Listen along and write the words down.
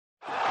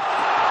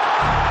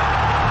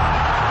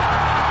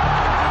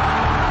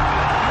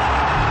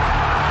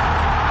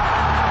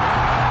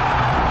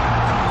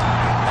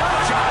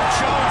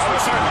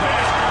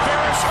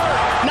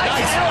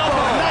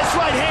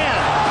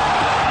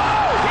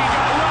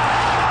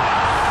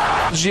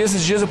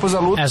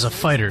As a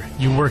fighter,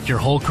 you work your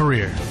whole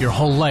career, your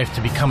whole life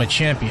to become a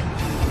champion.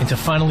 And to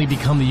finally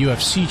become the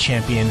UFC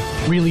champion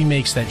really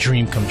makes that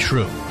dream come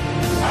true.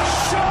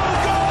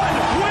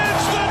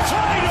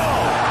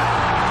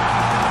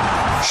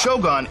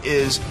 Shogun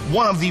is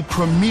one of the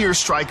premier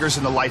strikers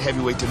in the light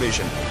heavyweight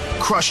division.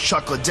 Crushed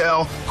Chuck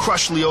Liddell,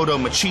 crushed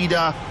Lyoto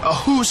Machida, a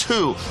who's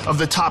who of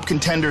the top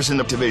contenders in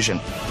the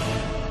division.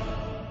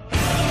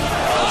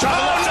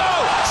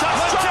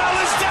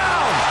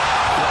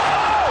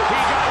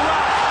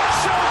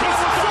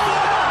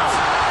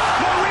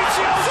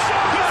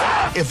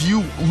 If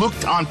you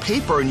looked on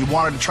paper and you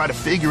wanted to try to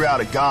figure out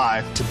a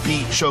guy to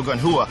beat Shogun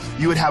Rua,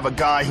 you would have a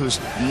guy who's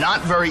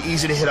not very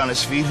easy to hit on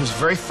his feet, who's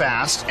very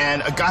fast,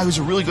 and a guy who's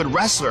a really good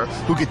wrestler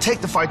who could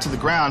take the fight to the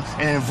ground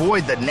and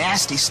avoid the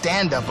nasty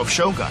stand-up of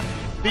Shogun.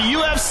 The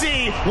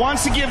UFC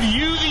wants to give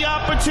you the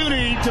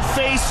opportunity to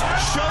face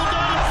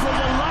Shogun for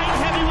the light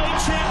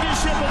heavyweight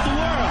championship of the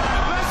world.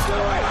 Let's do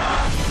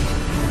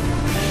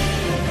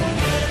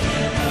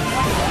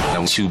it!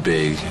 I'm too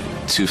big,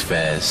 too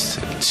fast,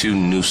 too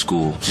new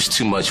school, just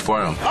too much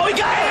for him. Oh, he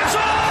got hands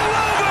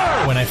all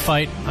over! When I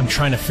fight, I'm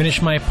trying to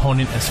finish my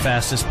opponent as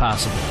fast as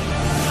possible.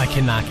 I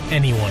can knock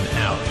anyone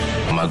out.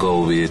 My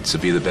goal will be to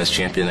be the best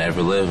champion to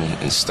ever live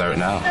and start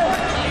now.